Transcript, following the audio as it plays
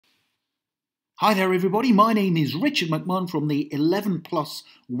Hi there everybody, my name is Richard McMahon from the 11 Plus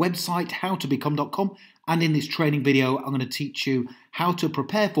website howtobecome.com, and in this training video I'm going to teach you how to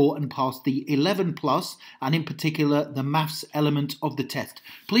prepare for and pass the 11 Plus and in particular the maths element of the test.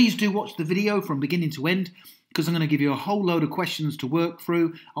 Please do watch the video from beginning to end because I'm going to give you a whole load of questions to work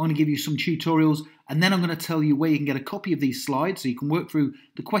through. I'm going to give you some tutorials and then I'm going to tell you where you can get a copy of these slides so you can work through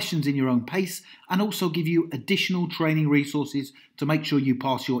the questions in your own pace, and also give you additional training resources to make sure you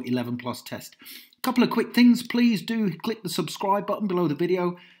pass your 11 Plus test. A couple of quick things, please do click the subscribe button below the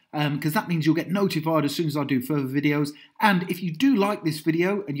video because that means you'll get notified as soon as I do further videos. And if you do like this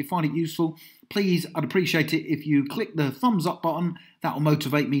video and you find it useful, please, I'd appreciate it if you click the thumbs up button. That will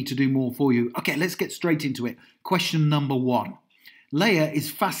motivate me to do more for you. Okay, let's get straight into it. Question number 1. Leah is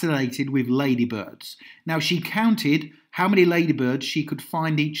fascinated with ladybirds. Now, she counted how many ladybirds she could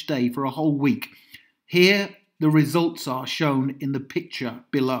find each day for a whole week. Here, the results are shown in the picture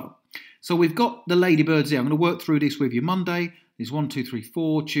below. So we've got the ladybirds here. I'm going to work through this with you. Monday, there's 1, 2, 3,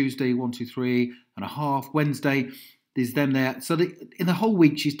 4. Tuesday, 1, 2, 3 and a half. Wednesday, there's them there. So in the whole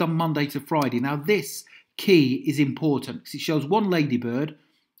week, she's done Monday to Friday. Now, this key is important because it shows one ladybird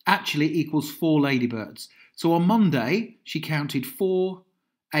actually equals 4 ladybirds. So on Monday, she counted 4,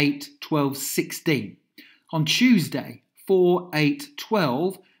 8, 12, 16. On Tuesday, 4, 8,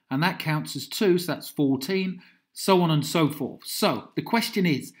 12, and that counts as 2, so that's 14, so on and so forth. So the question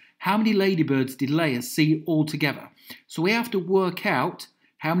is, how many ladybirds did Leah see altogether? So we have to work out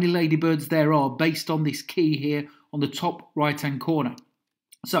how many ladybirds there are based on this key here on the top right-hand corner.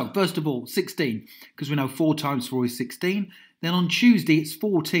 So first of all, 16, because we know 4 times 4 is 16. Then on Tuesday, it's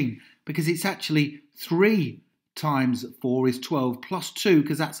 14, because it's actually 3 times 4 is 12, plus 2,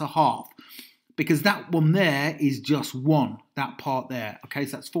 because that's a half. Because that one there is just 1, that part there. Okay,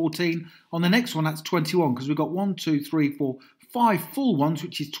 so that's 14. On the next one, that's 21, because we've got 1, 2, 3, 4, 5 full ones,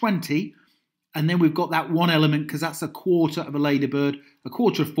 which is 20. And then we've got that 1 element, because that's a quarter of a ladybird. A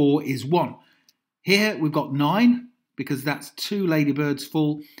quarter of 4 is 1. Here we've got 9, because that's 2 ladybirds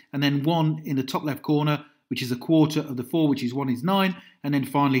full. And then 1 in the top left corner, which is a quarter of the 4, which is 1 is 9. And then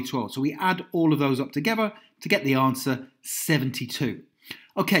finally 12. So we add all of those up together to get the answer 72.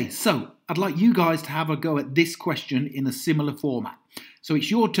 Okay, so I'd like you guys to have a go at this question in a similar format. So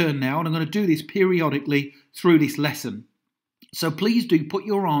it's your turn now, and I'm going to do this periodically through this lesson. So please do put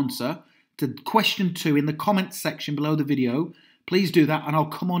your answer to question 2 in the comments section below the video. Please do that, and I'll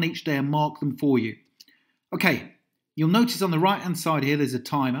come on each day and mark them for you. Okay, you'll notice on the right-hand side here there's a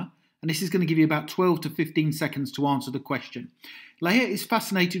timer, and this is going to give you about 12 to 15 seconds to answer the question. Leah is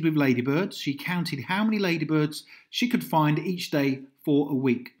fascinated with ladybirds. She counted how many ladybirds she could find each day for a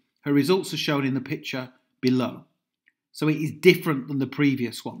week. Her results are shown in the picture below. So it is different than the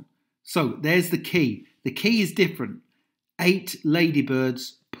previous one. So there's the key. The key is different. 8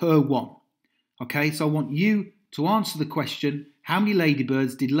 ladybirds per one. Okay, so I want you to answer the question, how many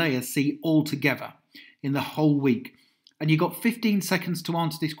ladybirds did Leah see altogether in the whole week? And you've got 15 seconds to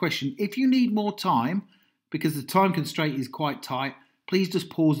answer this question. If you need more time, because the time constraint is quite tight, please just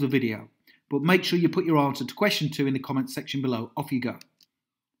pause the video. But make sure you put your answer to question 2 in the comments section below. Off you go.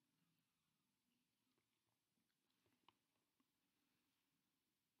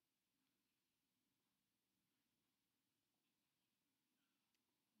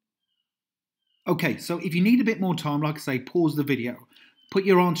 Okay, so if you need a bit more time, like I say, pause the video. Put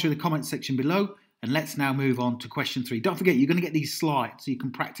your answer in the comments section below. And let's now move on to question 3. Don't forget, you're going to get these slides, so you can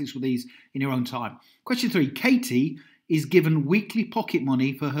practice with these in your own time. Question 3. Katie is given weekly pocket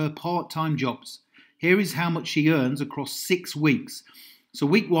money for her part-time jobs. Here is how much she earns across 6 weeks. So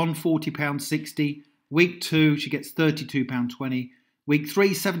week 1, £40.60. Week 2, she gets £32.20. Week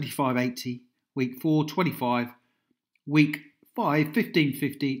 3, £75.80. Week 4, £25. Week 5,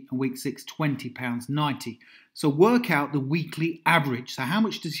 £15.50. And week 6, £20.90. So work out the weekly average. So how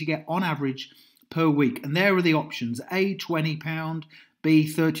much does she get on average per week? And there are the options: A, £20, B,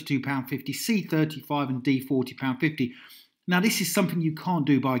 £32.50, C, £35, and D, £40.50. Now, this is something you can't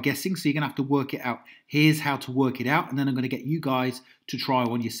do by guessing, so you're going to have to work it out. Here's how to work it out, and then I'm going to get you guys to try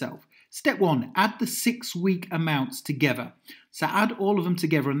one yourself. Step 1, add the 6-week amounts together. So add all of them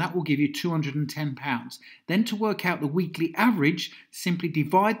together, and that will give you £210. Then to work out the weekly average, simply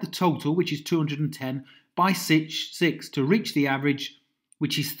divide the total, which is 210, by 6 to reach the average,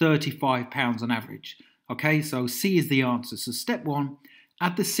 which is £35 on average. Okay, so C is the answer. So step 1,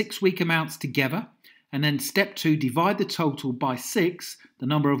 add the 6-week amounts together. And then step 2, divide the total by 6, the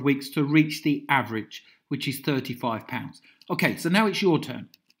number of weeks, to reach the average, which is £35. Okay, so now it's your turn.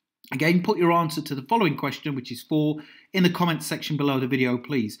 Again, put your answer to the following question, which is 4, in the comments section below the video,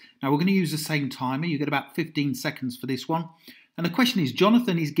 please. Now, we're going to use the same timer. You get about 15 seconds for this one. And the question is,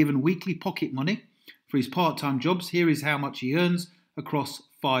 Jonathan is given weekly pocket money for his part-time jobs. Here is how much he earns across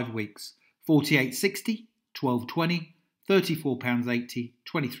 5 weeks. £48.60, £12.20, £34.80,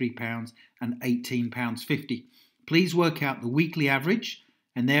 £23 and £18.50. Please work out the weekly average,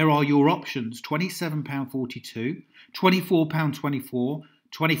 and there are your options: £27.42, £24.24,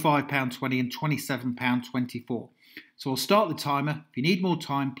 £25.20 and £27.24. So I'll start the timer. If you need more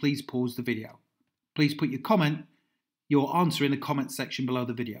time, please pause the video. Please put your answer in the comment section below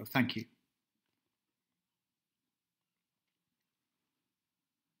the video. Thank you.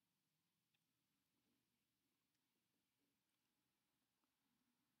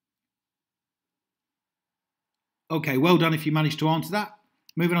 Okay, well done if you managed to answer that.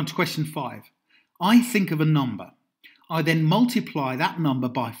 Moving on to question 5. I think of a number. I then multiply that number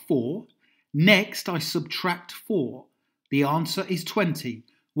by 4. Next, I subtract 4. The answer is 20.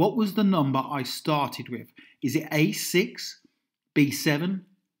 What was the number I started with? Is it A, 6, B, 7,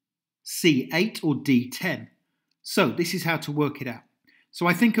 C, 8 or D, 10? So this is how to work it out. So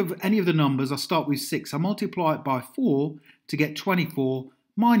I think of any of the numbers. I start with 6. I multiply it by 4 to get 24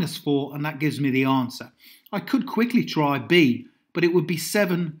 minus 4, and that gives me the answer. I could quickly try B, but it would be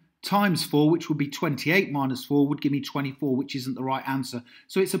 7 times 4, which would be 28 minus 4, would give me 24, which isn't the right answer.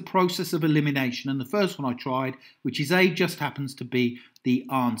 So it's a process of elimination, and the first one I tried, which is A, just happens to be the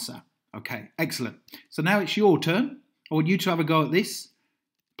answer. Okay, excellent. So now it's your turn. I want you to have a go at this.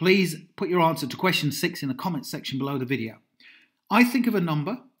 Please put your answer to question 6 in the comment section below the video. I think of a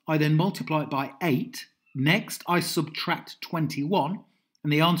number. I then multiply it by 8. Next, I subtract 21,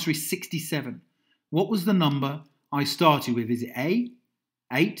 and the answer is 67. What was the number I started with? Is it A,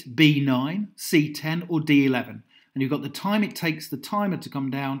 8, B, 9, C, 10 or D, 11? And you've got the time it takes the timer to come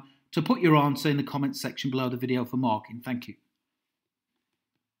down to put your answer in the comment section below the video for marking. Thank you.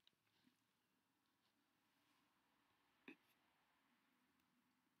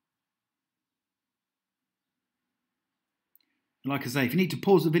 Like I say, if you need to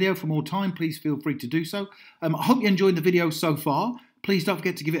pause the video for more time, please feel free to do so. I hope you enjoyed the video so far. Please don't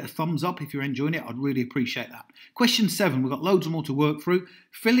forget to give it a thumbs up if you're enjoying it. I'd really appreciate that. Question 7, we've got loads more to work through.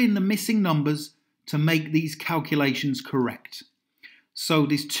 Fill in the missing numbers to make these calculations correct. So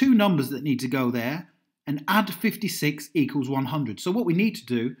there's 2 numbers that need to go there, and add 56 equals 100. So what we need to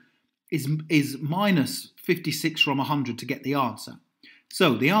do is minus 56 from 100 to get the answer.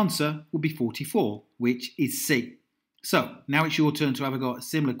 So the answer will be 44, which is C. So now it's your turn to have a go at a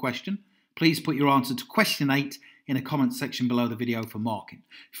similar question. Please put your answer to question 8 in a comment section below the video for marking.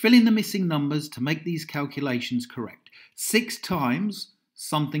 Fill in the missing numbers to make these calculations correct. 6 times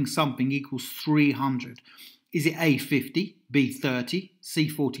something something equals 300. Is it A, 50, B, 30, C,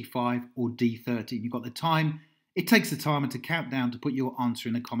 45 or D, 30? You've got the time. It takes the timer to count down to put your answer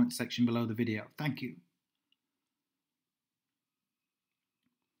in the comment section below the video. Thank you.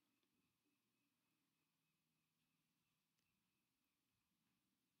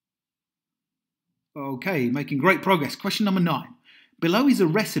 Okay, making great progress. Question number 9. Below is a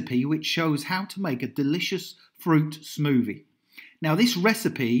recipe which shows how to make a delicious fruit smoothie. Now this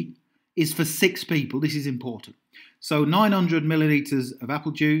recipe is for 6 people. This is important. So 900 millilitres of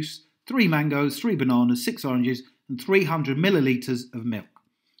apple juice, 3 mangoes, 3 bananas, 6 oranges and 300 millilitres of milk.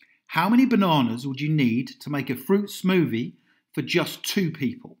 How many bananas would you need to make a fruit smoothie for just 2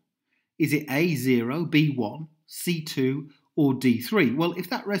 people? Is it A, 0, B, 1, C, 2 or D, 3? Well, if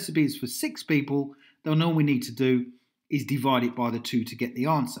that recipe is for 6 people, then all we need to do is divide it by the 2 to get the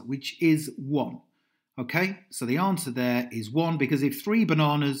answer, which is 1. Okay, so the answer there is 1, because if 3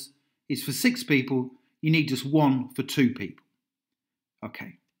 bananas is for 6 people, you need just 1 for 2 people.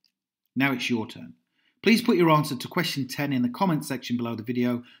 Okay, now it's your turn. Please put your answer to question 10 in the comment section below the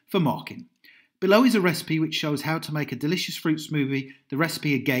video for marking. Below is a recipe which shows how to make a delicious fruit smoothie. The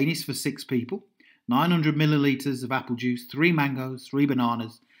recipe again is for 6 people. 900 millilitres of apple juice, 3 mangoes, 3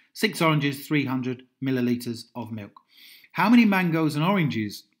 bananas, 6 oranges, 300 millilitres of milk. How many mangoes and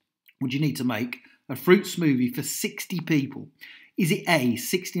oranges would you need to make a fruit smoothie for 60 people? Is it A,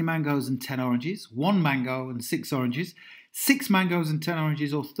 60 mangoes and 10 oranges, 1 mango and 6 oranges, 6 mangoes and 10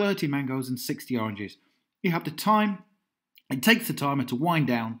 oranges, or 30 mangoes and 60 oranges? You have the time. It takes the timer to wind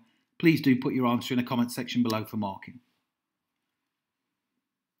down. Please do put your answer in the comment section below for marking.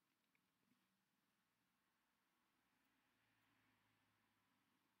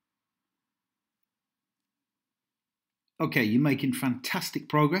 Okay, you're making fantastic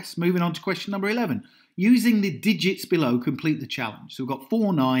progress. Moving on to question number 11. Using the digits below, complete the challenge. So we've got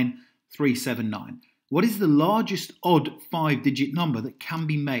 49379. What is the largest odd 5-digit number that can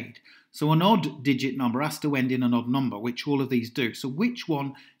be made? So an odd digit number has to end in an odd number, which all of these do. So which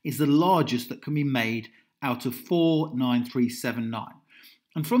one is the largest that can be made out of 49379.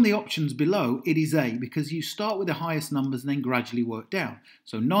 And from the options below, it is A, because you start with the highest numbers and then gradually work down.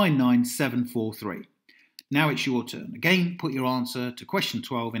 So 99743. Now it's your turn. Again, put your answer to question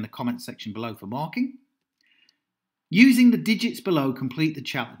 12 in the comment section below for marking. Using the digits below, complete the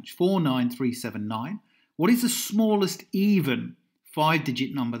challenge. 49379. What is the smallest even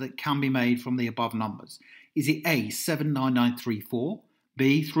 5-digit number that can be made from the above numbers? Is it A, 79934,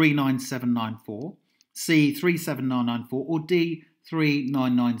 B, 39794, C, 37994, or D,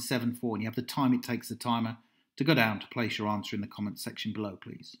 39974? And you have the time it takes the timer to go down to place your answer in the comment section below,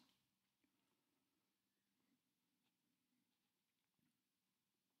 please.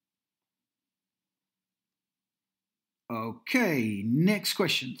 Okay, next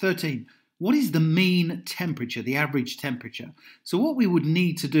question, 13. What is the mean temperature, the average temperature? So what we would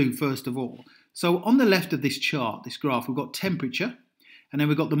need to do first of all, so on the left of this chart, this graph, we've got temperature, and then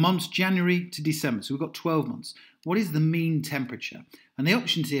we've got the months January to December, so we've got 12 months. What is the mean temperature? And the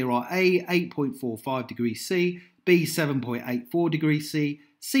options here are A, 8.45 degrees C, B, 7.84 degrees C,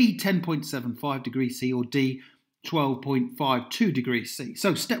 C, 10.75 degrees C, or D, 12.52 degrees C.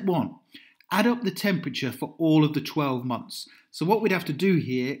 So step one, add up the temperature for all of the 12 months. So what we'd have to do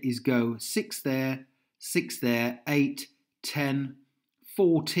here is go 6 there, 8, 10,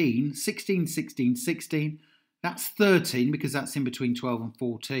 14, 16, 16, 16. That's 13 because that's in between 12 and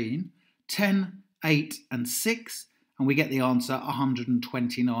 14. 10, 8 and 6. And we get the answer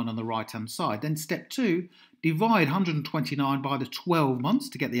 129 on the right-hand side. Then step 2, divide 129 by the 12 months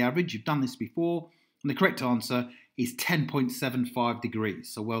to get the average. You've done this before. And the correct answer is 10.75 degrees.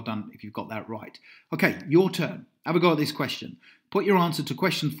 So well done if you've got that right. Okay, your turn. Have a go at this question. Put your answer to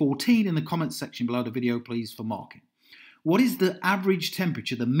question 14 in the comments section below the video, please, for marking. What is the average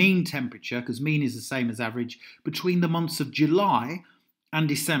temperature, the mean temperature, because mean is the same as average, between the months of July and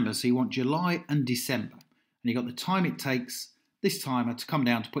December? So you want July and December. And you've got the time it takes this timer to come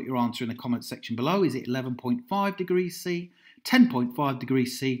down to put your answer in the comments section below. Is it 11.5 degrees C, 10.5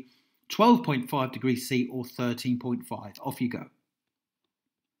 degrees C, 12.5 degrees C, or 13.5? Off you go.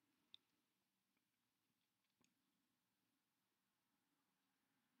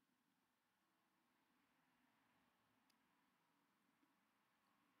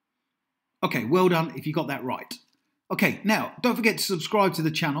 Okay, well done if you got that right. Okay, now don't forget to subscribe to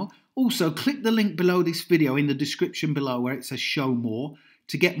the channel. Also, click the link below this video in the description below where it says show more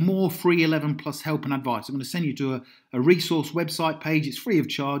to get more free 11 plus help and advice. I'm going to send you to a resource website page. It's free of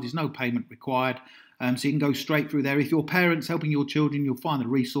charge. There's no payment required. So you can go straight through there. If you're parents helping your children, you'll find the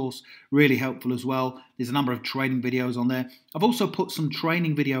resource really helpful as well. There's a number of training videos on there. I've also put some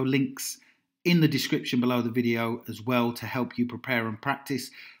training video links in the description below the video as well to help you prepare and practice.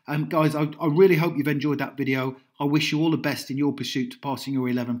 Guys, I really hope you've enjoyed that video. I wish you all the best in your pursuit to passing your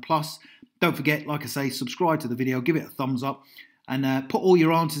 11 plus. Don't forget, like I say, subscribe to the video, give it a thumbs up, and put all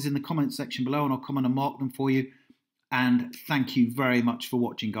your answers in the comment section below and I'll come on and mark them for you. And thank you very much for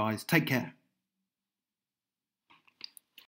watching, guys. Take care.